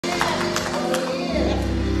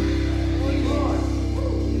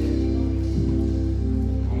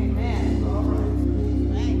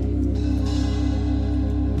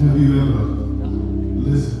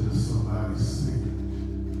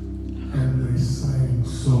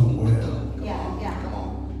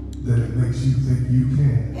that it makes you think you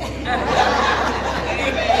can.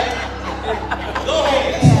 Go ahead.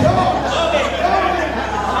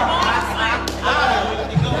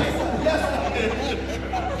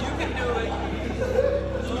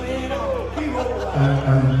 I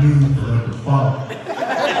didn't mean for that to fall.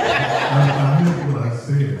 I meant what I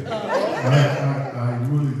said. I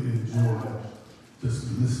really enjoy just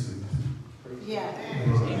listening to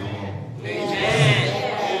Brother Jerome.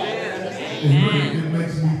 It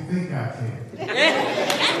makes me think I can.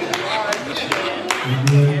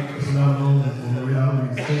 It's not only for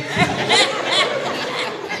reality sake.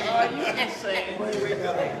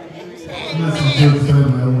 Listen, dear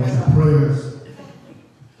family, I want your prayers.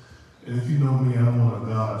 And if you know me, I'm one of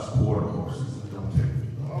God's quarter horses, and don't take me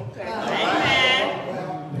long. Okay.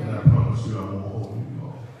 And I promise you I won't hold you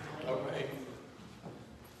long. All right.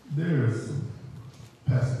 There's some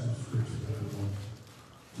passage of scripture that I want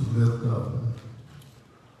to lift up and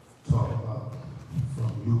talk about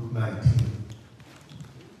from Luke 19.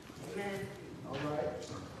 All right.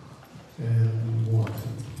 And we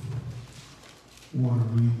want to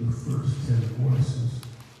read the first 10 verses.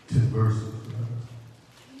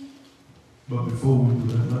 But before we do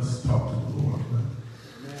that, let's talk to the Lord.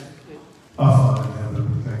 Our Father in heaven,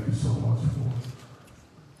 we thank you so much for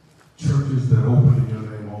churches that open in your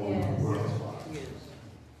name all over the world.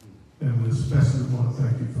 And we especially want to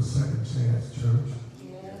thank you for Second Chance Church.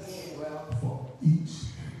 For each,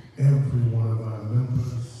 every one of our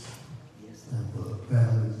members, and for the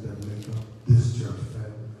families that make up this church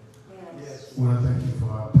family. We want to thank you for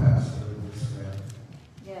our pastor and his family.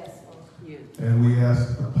 And we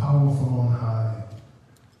ask the powerful on high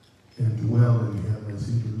indwell in him as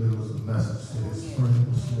he delivers a message to his friend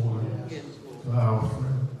this morning, to our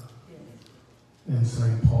friend in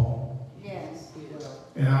St. Paul.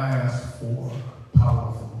 And I ask for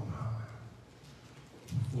powerful on high,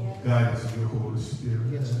 for guidance of your Holy Spirit.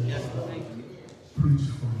 Preach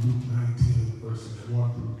from Luke 19, verses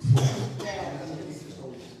 1 through 10.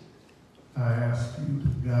 I ask you to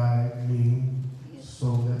guide me so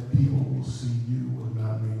that people will see you and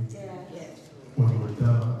not me. When we're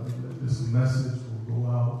done, and that this message will go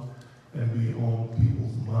out and be on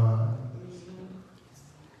people's minds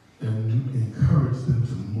and encourage them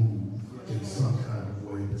to move in some kind of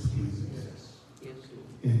way that's pleasing.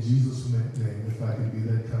 In Jesus' name, if I can be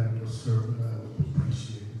that kind of a servant, I would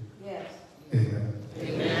appreciate it. Amen.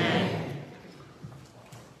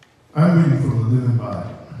 I'm reading from the Living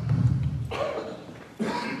Bible.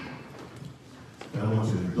 I want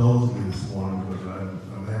you to indulge me this morning because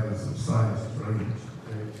I'm having some sinus drainage.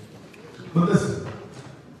 Okay? But listen,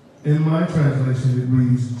 in my translation it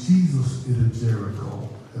reads, Jesus entered Jericho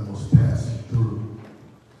and was passing through.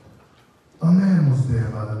 A man was there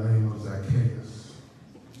by the name of Zacchaeus.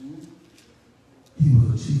 He was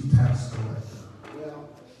a chief tax collector,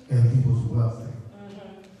 and he was wealthy.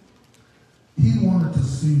 He wanted to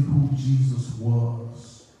see who Jesus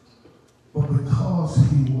was, but because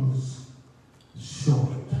he was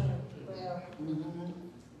short,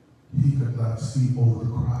 he could not see over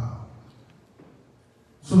the crowd.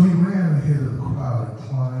 So he ran ahead of the crowd and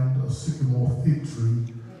climbed a sycamore fig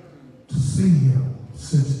tree to see him,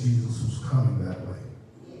 since Jesus was coming that way.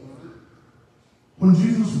 When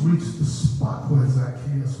Jesus reached the spot where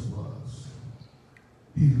Zacchaeus was,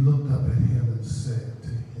 he looked up at him and said to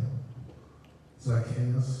him,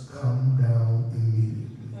 Zacchaeus, come down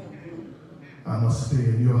immediately. I must stay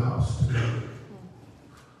in your house today.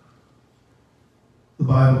 The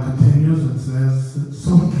Bible continues and says,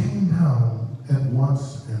 so he came down at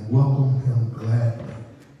once and welcomed him gladly.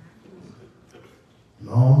 And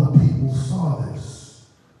all the people saw this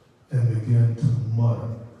and began to mutter.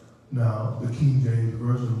 Now, the King James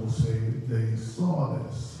Version will say they saw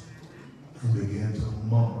this and began to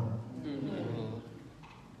murmur.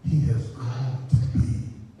 He has gone to be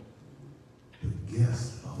the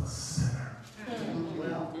guest of a sinner.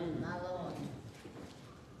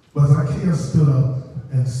 But Zacchaeus stood up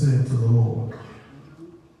and said to the Lord,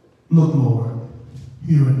 look, Lord,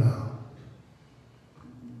 here and now.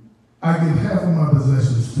 I give half of my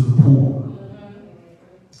possessions to the poor.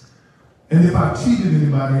 And if I cheated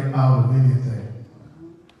anybody out of anything,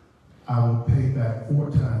 I will pay back 4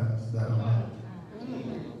 times that amount.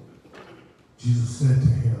 Jesus said to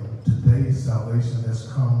him, today salvation has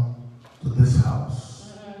come to this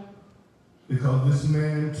house, because this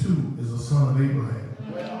man too is a son of Abraham.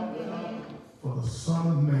 For the Son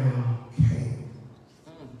of Man came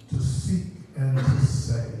to seek and to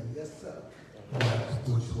save that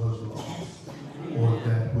which was lost, or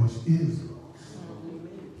that which is lost.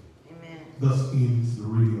 Thus ends the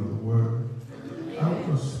reading of the word. I want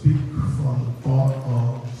to speak from the thought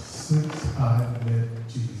of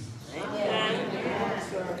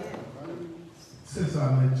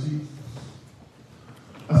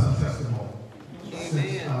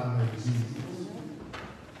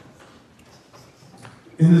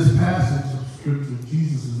In this passage of Scripture,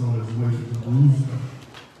 Jesus is on his way to Jerusalem,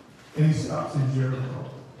 and he stops in Jericho.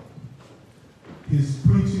 His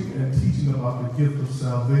preaching and teaching about the gift of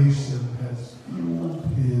salvation has fueled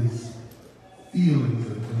his feelings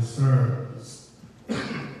and concerns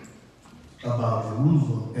about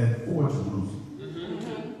Jerusalem and for Jerusalem.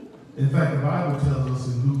 In fact, the Bible tells us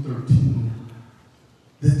in Luke 13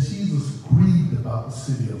 that Jesus grieved about the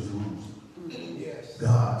city of Jerusalem,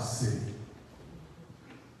 God's city,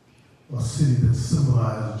 a city that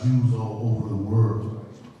symbolized Jews all over the world.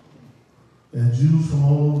 And Jews from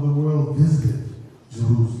all over the world visited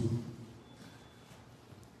Jerusalem.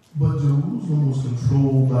 But Jerusalem was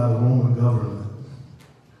controlled by the Roman government.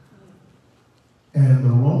 And the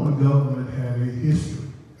Roman government had a history,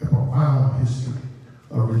 a profound history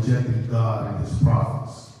of rejecting God and his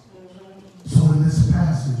prophets. So in this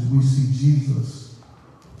passage, we see Jesus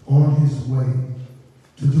on his way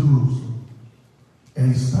to Jerusalem.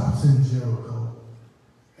 And he stops in Jericho,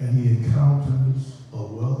 and he encounters a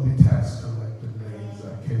wealthy tax collector named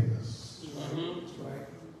Zacchaeus.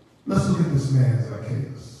 Let's look at this man,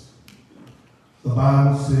 Zacchaeus. The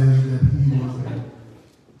Bible says that he was a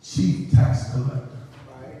chief tax collector.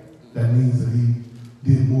 That means that he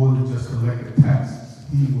did more than just collect the taxes.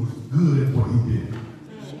 He was good at what he did.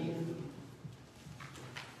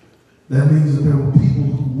 That means that there were people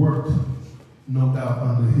who worked, no doubt,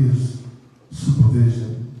 under his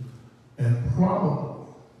supervision. And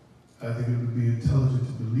probably, I think it would be intelligent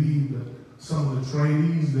to believe that some of the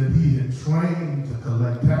trainees that he had trained to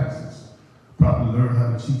collect taxes probably learned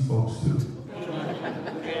how to cheat folks too.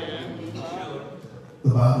 The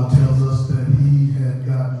Bible tells us that he had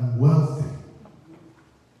gotten wealthy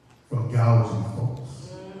from gouging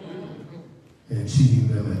folks and cheating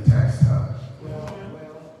them at tax time.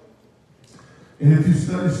 And if you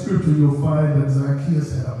study Scripture, you'll find that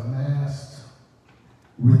Zacchaeus had amassed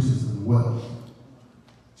riches and wealth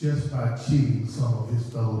just by cheating some of his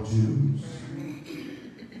fellow Jews.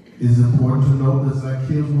 It's important to note that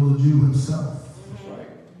Zacchaeus was a Jew himself.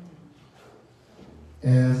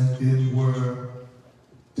 As it were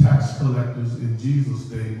tax collectors in Jesus'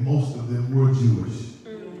 day, most of them were Jewish.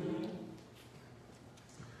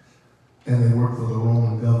 And they worked for the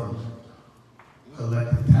Roman government,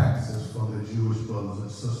 collecting taxes from their Jewish brothers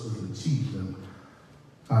and sisters and cheating them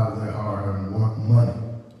out of their hard-earned money.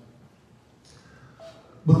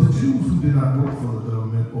 But the Jews who did not work for the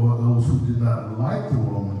government, or those who did not like the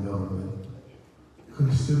Roman government,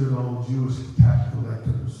 considered all Jewish tax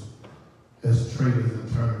collectors as traitors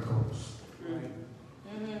and turncoats.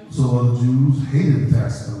 So other Jews hated the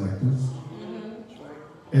tax collectors.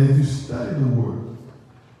 And if you study the word,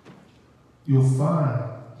 you'll find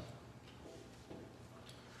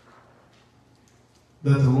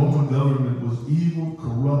that the Roman government was evil,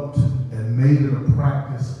 corrupt, and made it a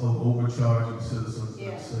practice of overcharging citizens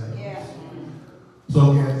themselves.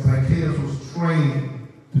 So Zacchaeus was trained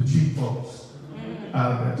to cheat folks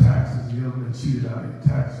out of their taxes. You ever been cheated out of your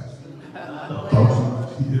taxes?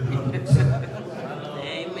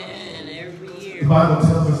 Amen. Every year. The Bible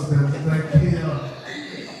tells us that Zacchaeus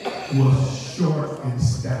was short in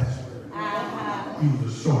stature. He was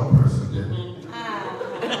a short person, didn't he?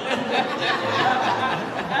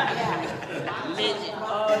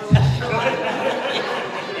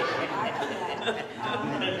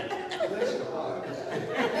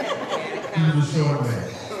 He was a short man.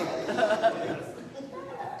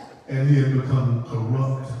 And he had become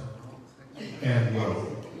corrupt and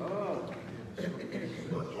wealthy.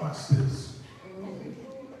 But watch this.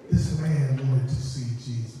 This man wanted to see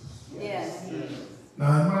Jesus. Yes. Now,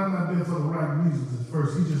 it might not have been for the right reasons at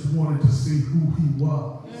first. He just wanted to see who he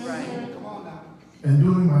was. Right. Come on now. And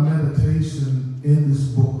during my meditation in this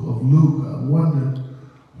book of Luke, I wondered,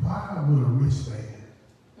 why would a rich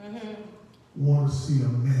man want to see a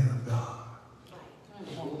man of God?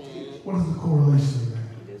 What is the correlation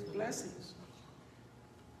there? His blessings.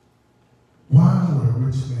 Why would a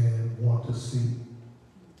rich man want to see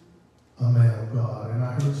a man of God? And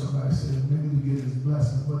I heard somebody say, maybe to get his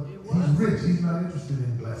blessing, but he's rich. He's not interested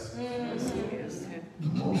in blessings.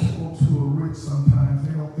 Most folks who are rich, sometimes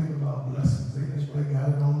they don't think about blessings. They think they got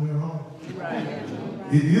it on their own. Right.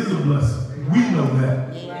 It is a blessing. We know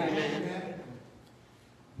that. Right.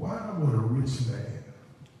 Why would a rich man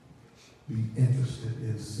be interested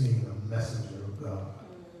in seeing a messenger of God?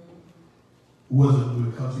 Was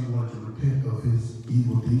it because he wanted to repent of his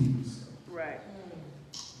evil deeds? Right.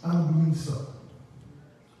 I don't believe so.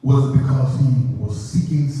 Was it because he was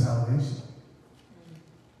seeking salvation?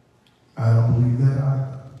 I don't believe that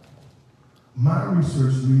either. My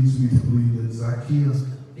research leads me to believe that Zacchaeus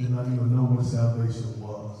did not even know what salvation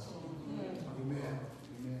was.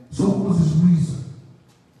 So what was his reason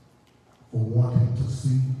for wanting to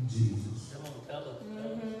see Jesus?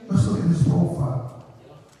 Let's look at his profile.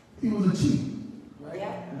 He was a chief.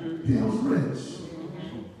 He was rich.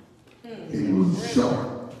 He was short.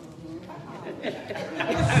 So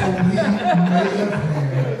he may have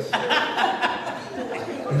had,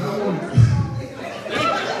 and I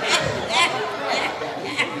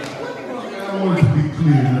want it to be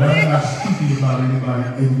clear that I'm not speaking about anybody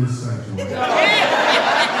in this sanctuary.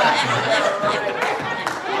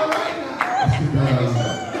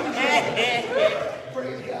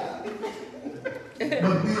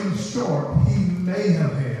 But being short, he may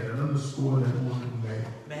have had, and underscore that word may,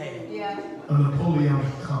 a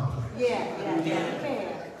Napoleonic complex.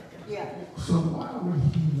 So why would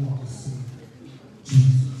he want to see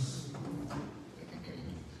Jesus?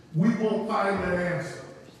 We won't find that answer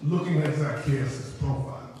looking at Zacchaeus'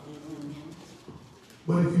 profile.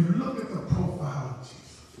 But if you look at the profile of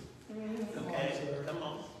Jesus,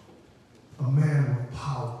 a man with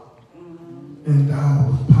power, endowed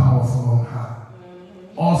with power from on high,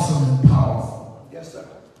 awesome and powerful,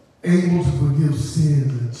 able to forgive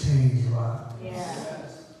sins and change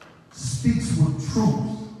lives, speaks with truth,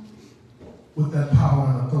 with that power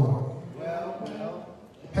and authority,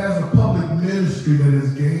 has a public ministry that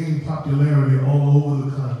has gained popularity all over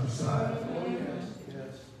the countryside.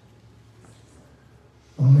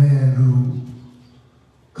 A man who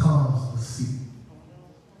calms the sea,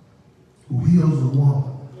 who heals a woman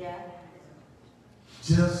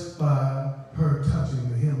just by her touching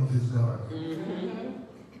the hem of his garment.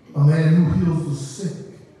 A man who heals the sick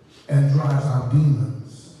and drives out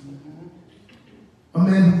demons. A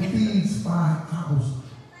man who feeds 5,000.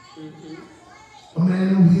 A man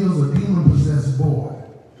who heals a demon-possessed boy.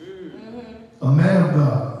 A man of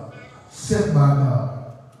God, sent by God,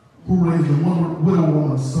 who raised a widow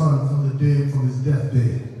woman's son from the dead, from his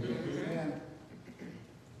deathbed.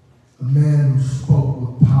 A man who spoke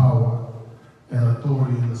with power and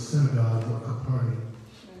authority in the synagogues of Capernaum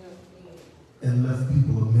and left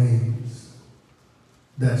people amazed.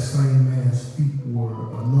 That same man's feet were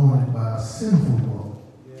anointed by a sinful woman,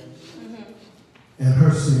 and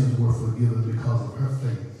her sins were forgiven because of her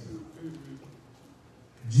faith.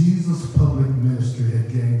 Jesus' public ministry had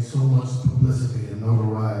gained so much publicity and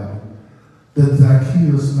notoriety that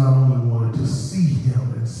Zacchaeus not only wanted to see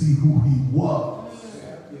him and see who he was,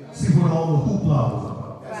 see what all the hoopla was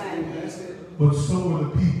about, but so were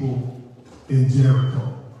the people in Jericho,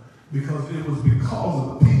 because it was because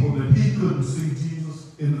of the people that he couldn't see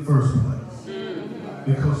Jesus in the first place.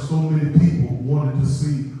 Because so many people wanted to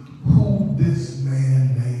see who this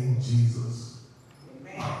man named Jesus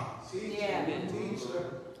was.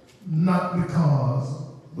 Not because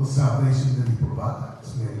of the salvation that he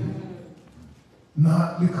provides, maybe.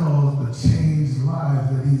 Not because the changed lives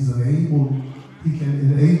that he can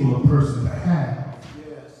enable a person to have,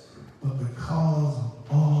 but because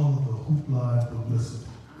of all of the hoopla and publicity.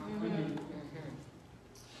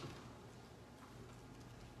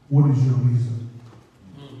 What is your reason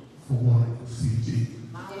for wanting to see Jesus?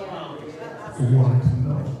 For wanting to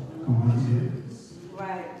know who he is?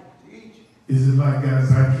 Is it like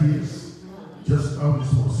Zacchaeus? I just want to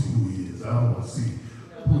see who he is. I don't want to see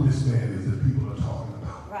who this man is that people are talking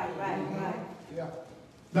about.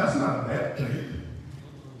 That's not a bad thing,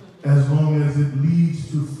 as long as it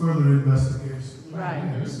leads to further investigation.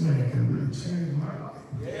 Man, this man can really change my life.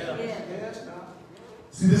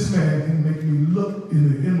 See, this man can make me look in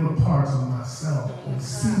the inward parts of myself and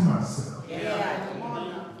see myself.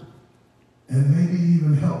 And maybe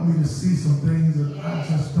even help me to see some things that I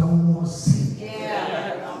just don't want to see.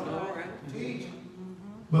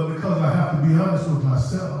 But because I have to be honest with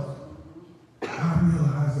myself, I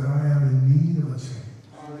realize that I am in need of a change.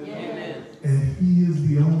 And he is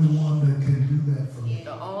the only one that can do that for me.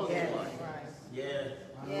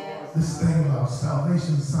 This thing about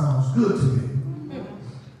salvation sounds good to me.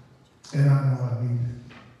 And I know I need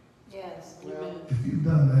it. If you've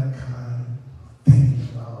done that kind of thinking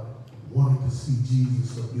about it, wanting to see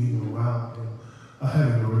Jesus or being around him, or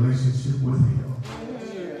having a relationship with him,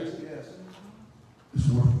 it's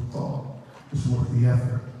worth the thought. It's worth the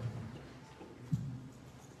effort.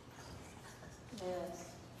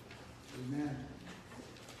 Amen.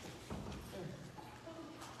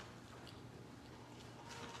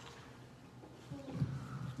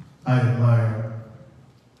 I admire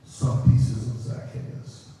some pieces of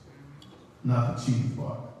Zacchaeus, not the chief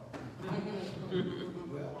part,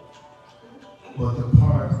 but the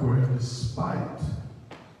part where, despite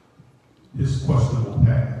his questionable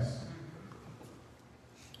past,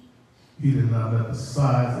 he did not let the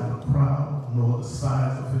size of the crowd nor the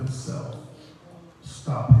size of himself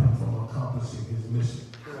stop him from accomplishing his mission.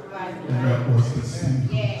 And that was to see who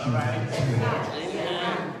Jesus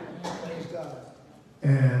was.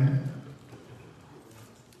 And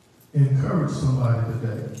encourage somebody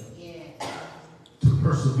today to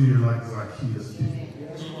persevere like Zacchaeus did.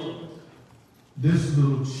 This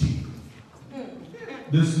little cheat,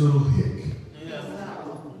 this little hick,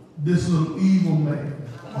 this little evil man,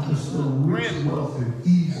 this little rich, wealthy,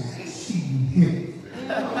 evil, cheating hick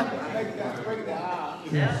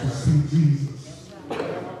wants to see Jesus.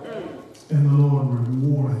 And the Lord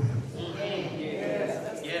rewarded him.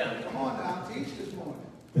 Come on now, teach this morning.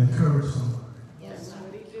 Encourage somebody.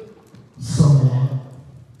 Someone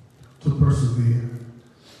to persevere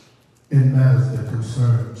in matters that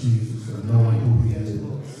concern Jesus and knowing who he is.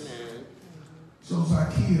 So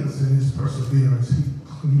Zacchaeus, in his perseverance, he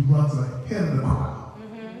runs ahead of the crowd.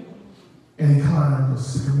 And he climbed a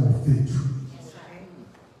sycamore fig tree.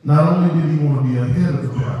 Not only did he want to be ahead of the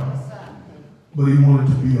crowd, but he wanted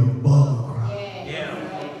to be above the crowd.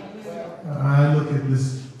 I look at this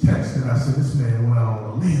text and I said, this man went out on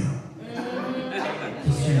a limb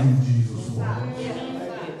to see who Jesus was.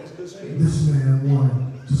 This man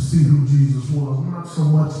wanted to see who Jesus was, not so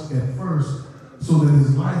much at first so that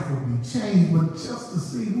his life would be changed, but just to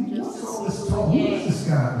see what's all this talk, who is this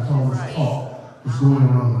guy that's all this talk that's going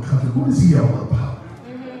around the country, what is he all about?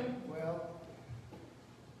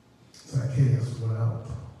 Zacchaeus went out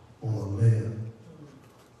on a limb,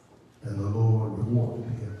 and the Lord rewarded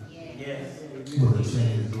him with a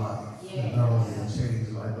changed life. And not only a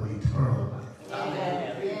changed life, but eternal life.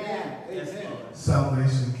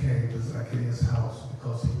 Salvation came to Zacchaeus' house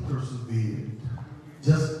because he persevered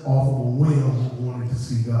just off of a whim of wanting to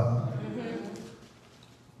see God.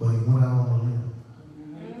 But he went out on a limb.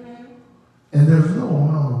 And there's no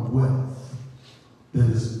amount of wealth that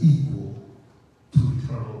is equal to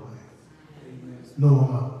eternal life. No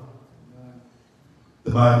amount.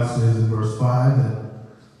 The Bible says in verse 5 that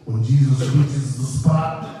when Jesus reaches the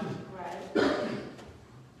spot,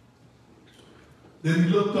 then he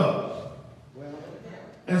looked up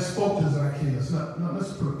and spoke to Zacchaeus. Now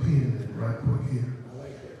let's put a pin in it right quick here.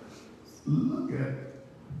 Look at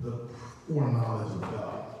the foreknowledge of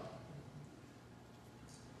God.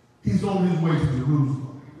 He's on his way to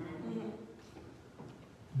Jerusalem.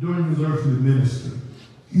 During his earthly ministry,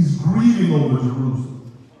 he's grieving over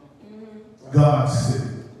Jerusalem, God's city.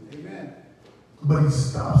 But he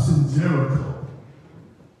stops in Jericho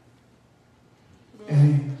and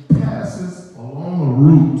he passes along a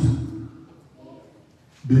route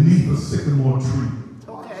beneath a sycamore tree.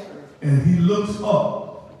 And he looks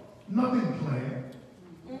up, nothing planned.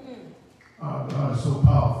 God is so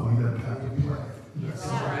powerful, he doesn't have to plan. That's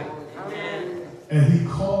right. And he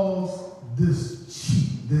calls this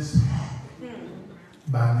cheat, this hack,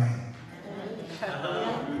 by name.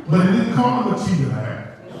 But he didn't call him a cheat and a hack.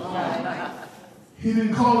 He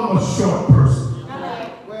didn't call him a short person.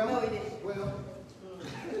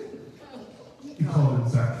 He called him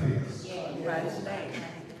Zacchaeus.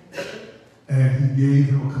 And he gave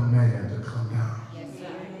him a command to come down.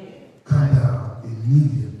 Come down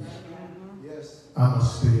immediately. I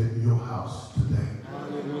must stay at your house today.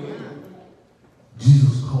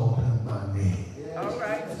 Jesus called him by name.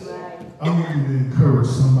 I want you to encourage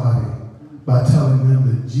somebody by telling them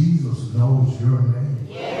that Jesus knows your name.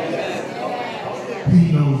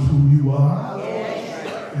 He knows who you are,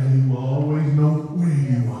 and he will always know where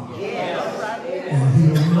you are. And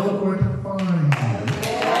he'll know where to find you.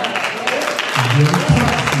 And he'll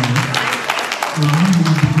touch you when you need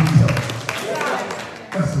to be touched.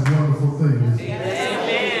 That's a wonderful thing, isn't it?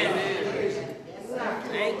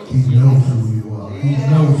 He knows who you are. He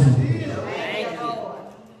knows who you are.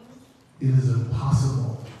 It is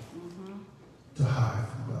impossible to hide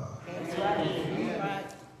from God.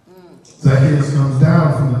 Zacchaeus comes down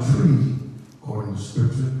from the tree, according to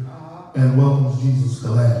Scripture, and welcomes Jesus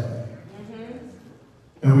gladly.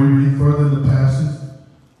 And we read further in the passage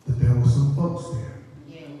that there were some folks there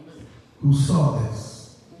who saw this.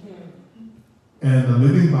 And the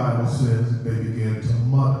Living Bible says they began to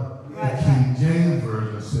mutter. The King James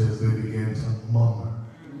Version says they began to murmur.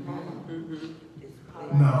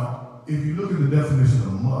 Now, if you look at the definition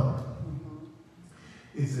of mutter,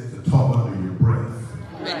 it says to talk under your breath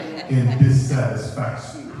in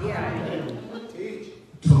dissatisfaction.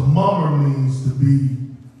 To murmur means to be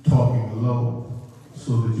talking low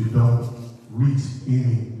so that you don't reach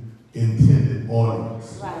any intended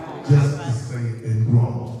audience. Just to say it and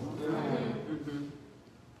grumble.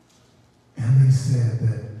 And they said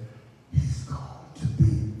that he's going to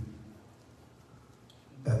be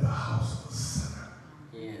at the house of a sinner.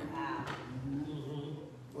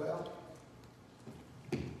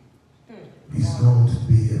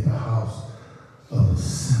 at the house of the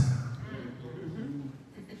sinner.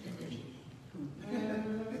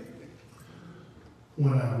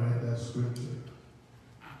 When I read that scripture,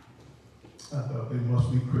 I thought they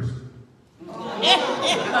must be Christian.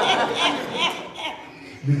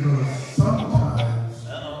 Because sometimes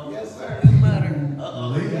people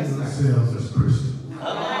label themselves as Christian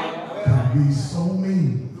can be so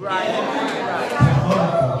mean to other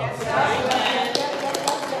folks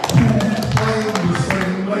who claim the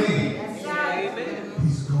same label.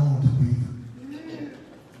 He's going to be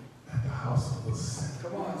at the house of the sinner.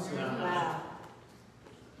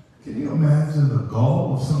 Can you imagine the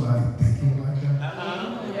gall of somebody thinking like that?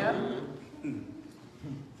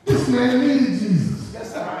 This man needed Jesus.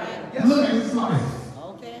 Look at his life.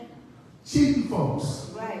 Cheating folks.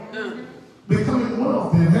 Becoming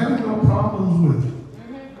wealthy and having no problems with it.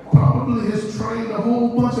 Probably has trained a whole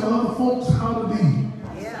bunch of other folks how to be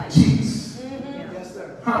cheats.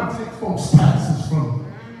 How to take folks' taxes from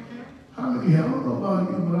them. How many? I don't know about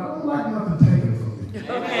you, but I don't like nothing taken from me.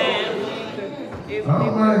 I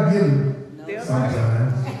don't mind giving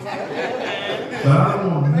sometimes. But I don't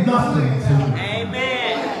want nothing to me.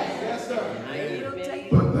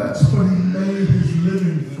 But that's what he made his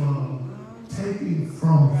living from. Taking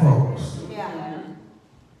from folks.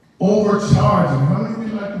 Overcharging. How many of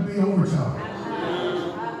you like to be overcharged?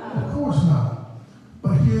 Of course not.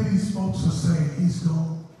 But here these folks are saying he's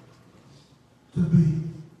going to be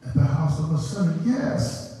at the house of a sinner.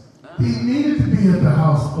 Yes, he needed to be at the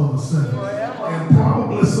house of a sinner. And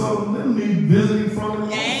probably some of them need visiting from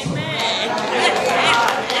him also.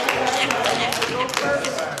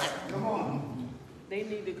 Come on. They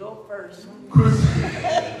need to go first. Christians,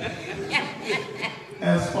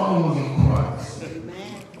 as followers of Christ,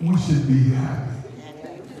 we should be happy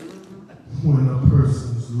when a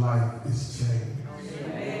person's life is changed.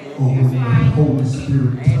 Or when the Holy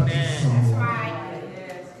Spirit touches someone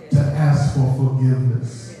to ask for forgiveness.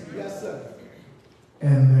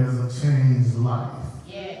 And there's a changed life.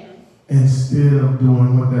 Instead of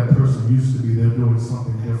doing what that person used to be, they're doing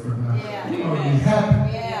something different now. We ought to be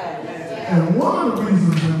happy. And one of the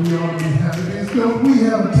reasons that we ought to be happy is because we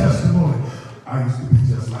have a testimony. I used to be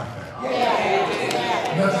just like that.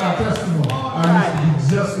 That's our testimony. I used to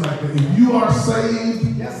be just like that. If you are saved,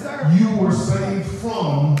 you were saved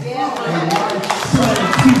from a lifestyle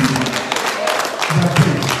of people that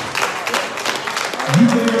paid. You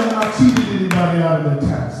may have not cheated anybody out of their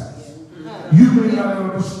taxes. You may not have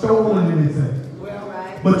ever stolen anything.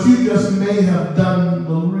 But you just may have done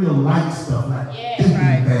the real light stuff, like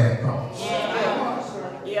thinking bad thoughts.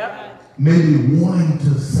 Maybe wanting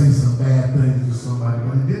to say some bad things to somebody,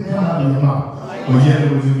 but it didn't come out of your mouth. But yet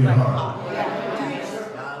it was in your heart.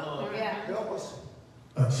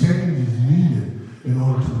 A change is needed in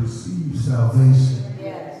order to receive salvation.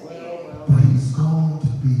 But he's going to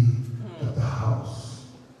be at the house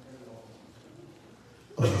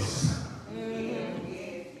of the sinner.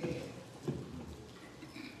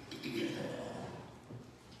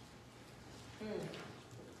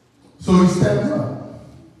 So he stands up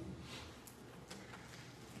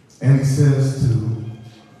and he says to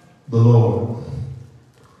the Lord,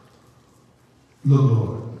 look,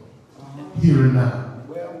 Lord, here and now.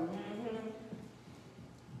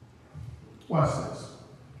 Watch this.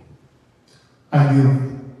 I give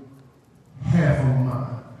half of my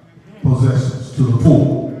possessions to the poor.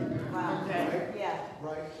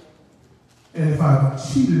 And if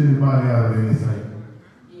I've cheated anybody out of anything,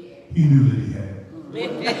 he knew that he had.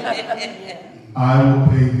 I will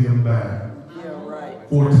pay him back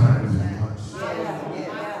 4 times as much.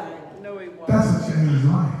 That's a changed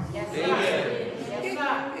life.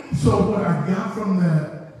 So what I got from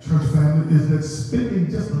that, church family, is that spending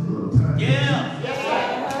just a little time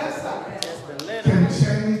can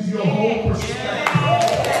change your whole perspective of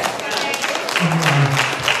life.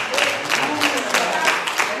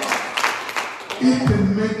 It can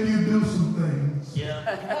make you do some things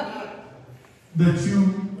that you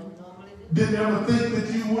didn't ever think that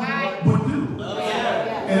you would do.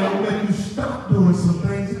 And it'll make you stop doing some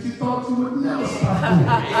things that you thought you would never stop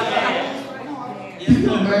doing. Can you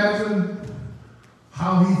imagine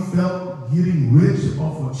how he felt getting rich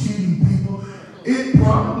off of cheating people? It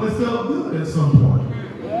probably felt good at some point.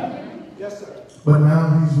 Yes, sir. But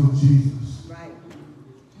now he's with Jesus. Right.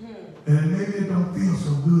 And maybe it don't feel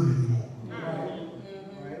so good anymore.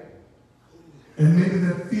 And maybe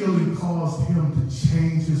that feeling caused him to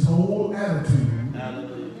change his whole attitude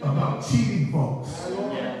about cheating folks.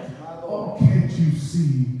 Oh, can't you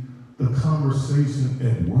see the conversation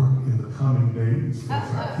at work in the coming days for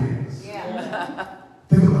our kids?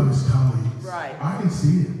 Think about his colleagues. I can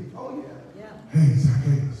see it. hey,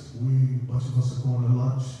 Zacchaeus, a bunch of us are going to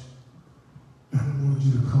lunch. And we wanted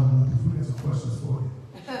you to come with us. We got some questions for you.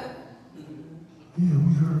 Yeah,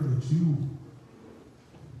 we heard that you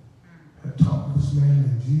had talked to this man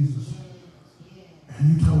named Jesus. And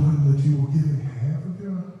you told him that you were giving half of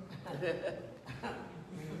your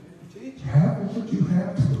half of what you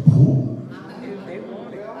have to the poor.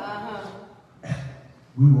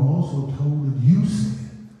 We were also told that you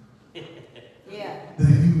said that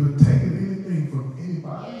if you were taking anything from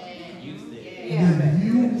anybody, then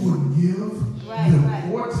you would give them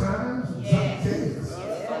 4 times Zacchaeus.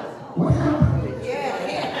 What happened?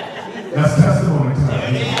 That's testimony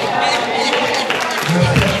time.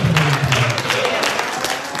 That's testimony time.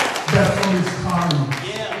 That's from his colleagues.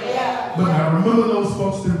 But I remember those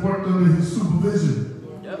folks that worked under his supervision.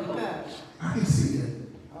 I can see it.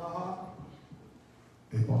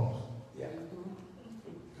 Hey, boss.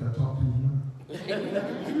 Can I talk to you now?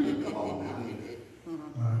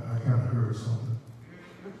 I kind of heard something.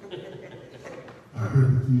 I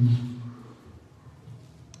heard that you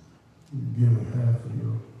giving half of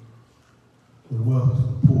your wealth to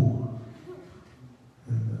the poor.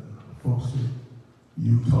 And folks said,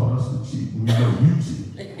 you taught us to cheat. We know you cheat.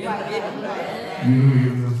 You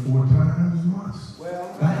give them 4 times as much. Well,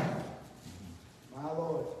 my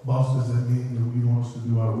Lord. Boss, does that mean that we want us to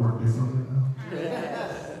do our work differently now?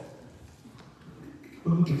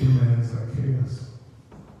 But look at the man Zacchaeus.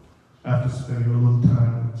 After spending a little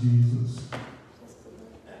time with Jesus,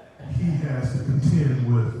 he has to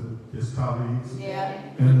contend with his colleagues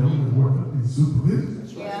and those that work up in supervision.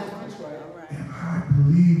 And I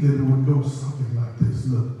believe that it would go something like this.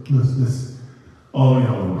 Look, listen. All of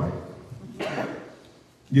y'all are right.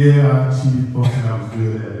 Yeah, I cheated folks and I was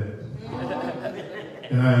good at it.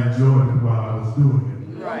 And I enjoyed it while I was doing it.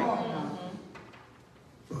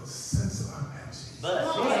 But since I met Jesus,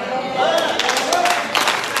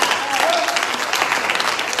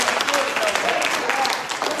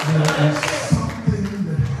 there is something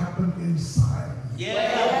that happened inside me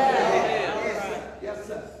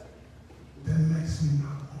that makes me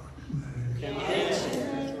not want to do that anymore.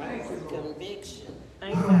 Conviction. I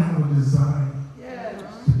don't have a desire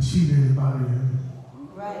to cheat anybody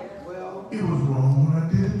anymore. It was wrong when I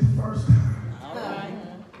did it the first time.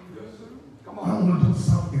 I want to do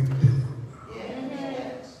something different.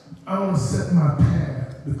 I want to set my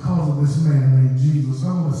path because of this man named Jesus.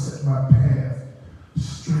 I want to set my path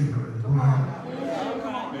straighter and right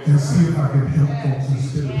and see if I can help folks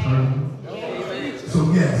instead of hurting them.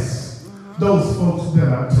 So yes, those folks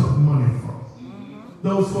that I took money from,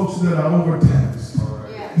 those folks that I overtaxed,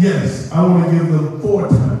 yes, I want to give them 4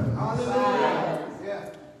 times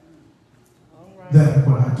that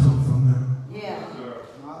what I took from them.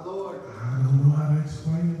 My Lord. I don't know how to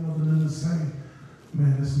explain it other than to say,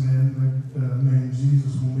 man, this man named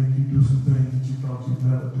Jesus will make you do some things that you thought you'd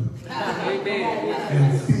never do.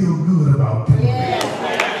 And feel good about doing it.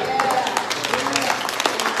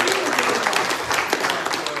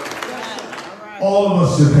 All of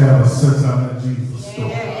us should have a since I met Jesus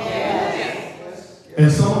story.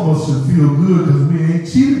 And some of us should feel good because we ain't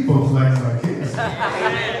cheated folks like Zacchaeus.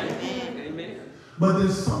 But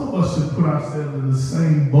then some of us should put ourselves in the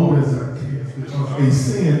same boat as Zacchaeus because a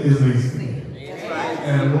sin is a sin.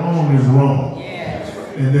 And wrong is wrong.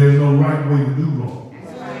 And there's no right way to do wrong.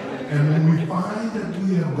 And when we find that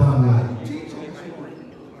we have done wrong,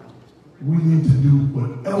 we need to do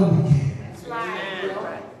whatever we can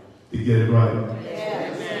to get it right.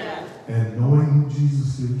 And knowing who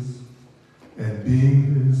Jesus is and being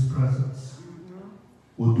in his presence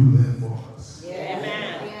will do that for us.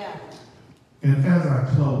 And as I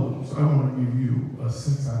close, I want to give you a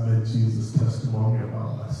since I met Jesus testimony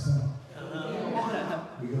about myself.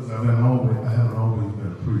 Because I haven't always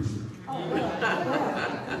been a preacher.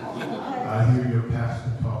 I hear your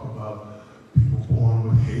pastor talk about people born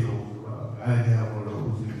with halos around. I didn't have one of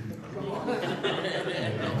those either. You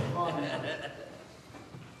know?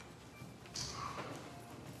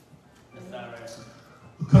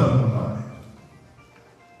 A cousin of mine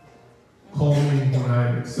called me when I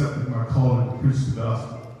had accepted my calling to preach the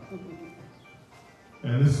gospel.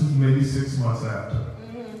 And this was maybe 6 months after.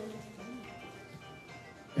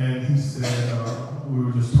 And he said, we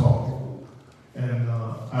were just talking. And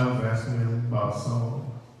I was asking him about some of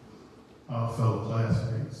our fellow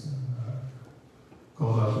classmates. And I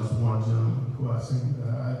called out this one gentleman who I think I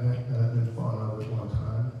had been fond of at one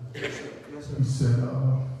time. He said,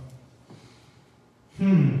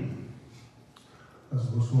 I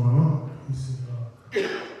said, what's going on? He said,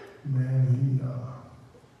 man,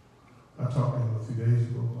 I talked to him a few days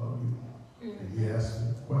ago about you. And he asked me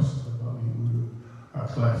questions about you. Our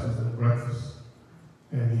classes at breakfast.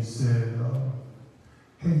 And he said,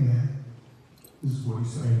 hey man, this is what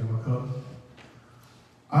he's saying to my cousin.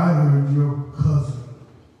 I heard your cousin,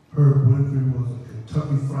 Herbert Winfrey, was a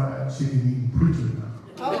Kentucky Fried Chicken eating preacher now.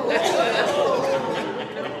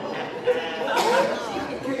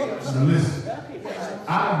 Now listen,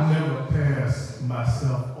 I've never passed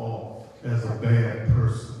myself off as a bad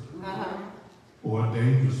person or a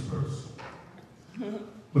dangerous person.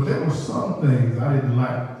 But there were some things I didn't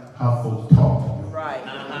like how folks talked to me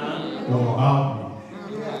or about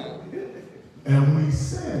me. And when he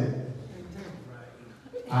said it,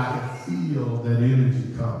 I could feel that energy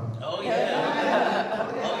coming. Oh, yeah.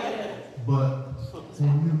 But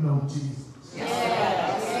when you know Jesus,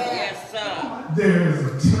 Yes, sir. there is a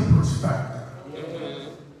temperance factor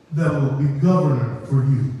that will be governor for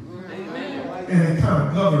you. And it kind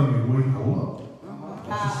of governed me. Wait, hold up.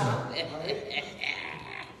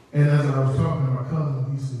 And as I was talking to my cousin,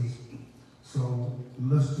 he says, so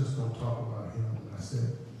let's just don't talk about him. And I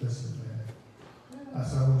said, listen, man. I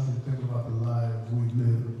said, I want you to think about the lives we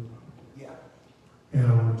live. And I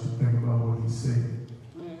want you to think about what he said.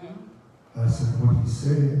 I said, what he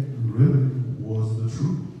said really was the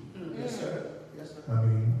truth. Yes, sir. Yes, sir. I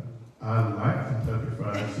mean, I like Kentucky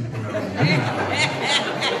Fried Chicken.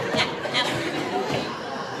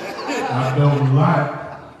 I don't like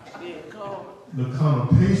the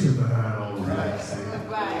connotation behind all of that. I said,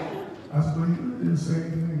 but you didn't say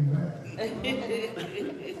anything back.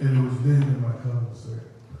 And it was then that my cousin said,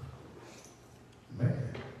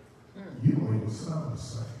 man, you don't even sound the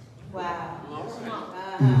same. Wow.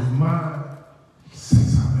 It was my,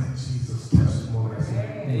 since I met Jesus, testimony. I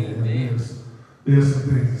said, man, there's some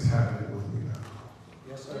things that's happening with me now.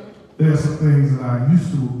 Yes, sir. There are some things that I used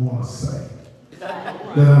to want to say that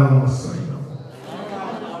I don't want to say no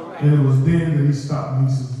more. And it was then that he stopped me.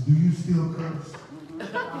 He says, do you still curse?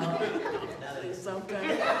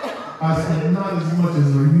 I said, not as much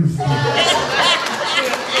as I used to.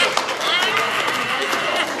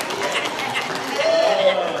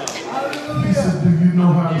 He said, do you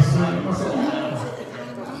know how to say it? I said,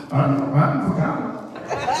 yeah. I know, I haven't forgotten. I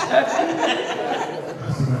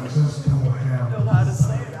said, I just don't have How to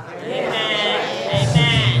say it.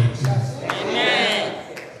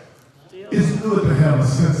 It's good to have a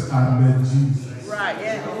sense I met Jesus. Right,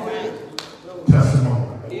 yeah. Testimony.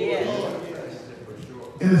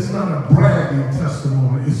 And it's not a bragging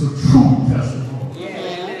testimony, it's a true testimony.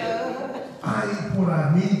 I ain't what I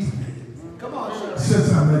need to be. Come on, sir.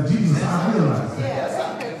 Since I met Jesus, I realized that.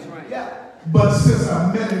 But since I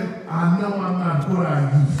met him, I know I'm not what I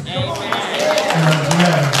used to be. And I'm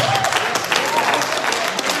glad.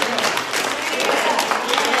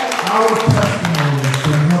 Our testimony is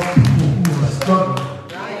to help people who are struggling,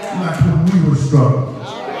 like when we were struggling.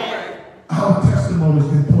 Our testimonies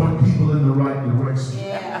can point people in the right direction.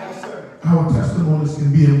 Our testimonies can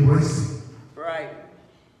be embracing. Right.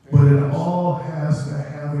 But it all has to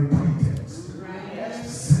have a pretext.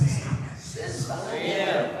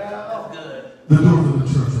 The doors of the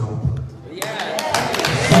church are open.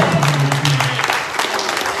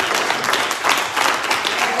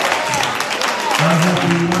 I hope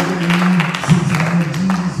you one day since I met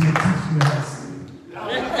Jesus, he'll teach me how to sing.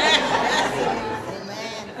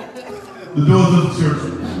 The doors of the church.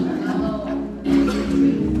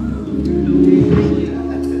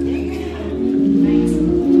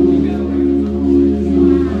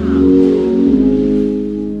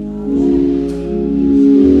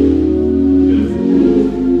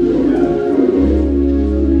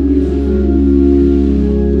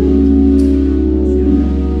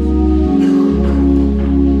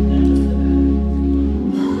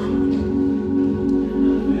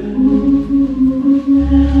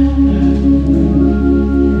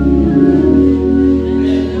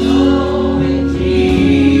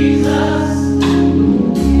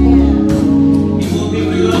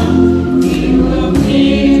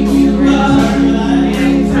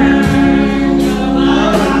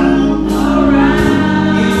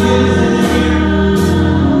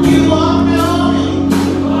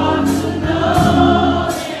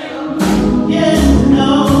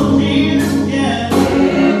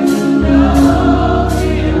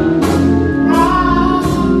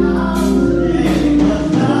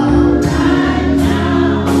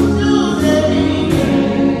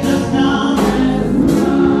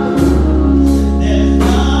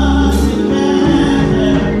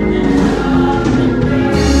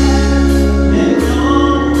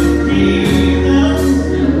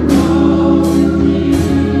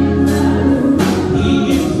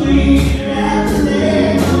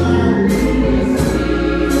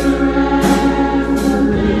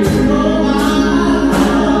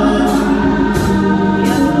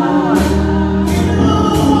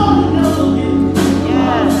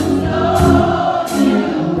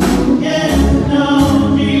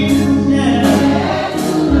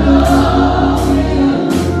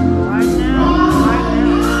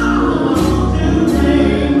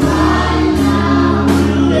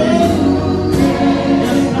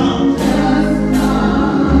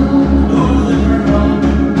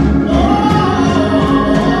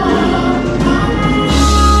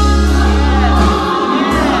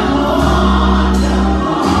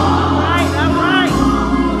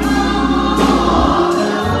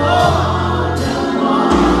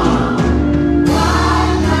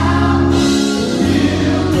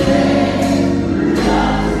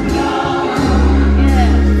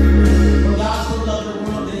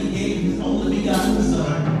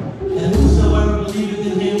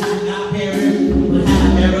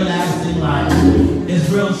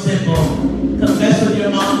 real simple. Confess with your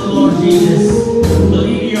mouth the Lord Jesus.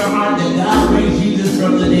 Believe in your heart that God raised Jesus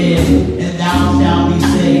from the dead, and thou shalt be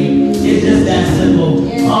saved. It's just that simple.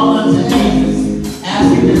 Call unto Jesus.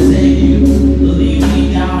 Ask him to save you. Believe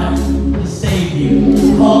he died to save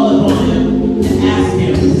you. Call upon him and ask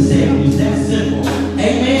him to save you. It's that simple.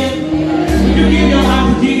 Amen. When you give your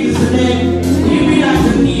life to Jesus today, will you be like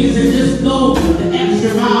Zacchaeus and just go the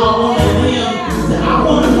extra mile on the limb? Say, I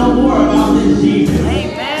want to know more about this Jesus.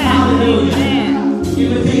 Amen. Hallelujah. Amen.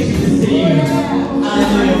 Invitation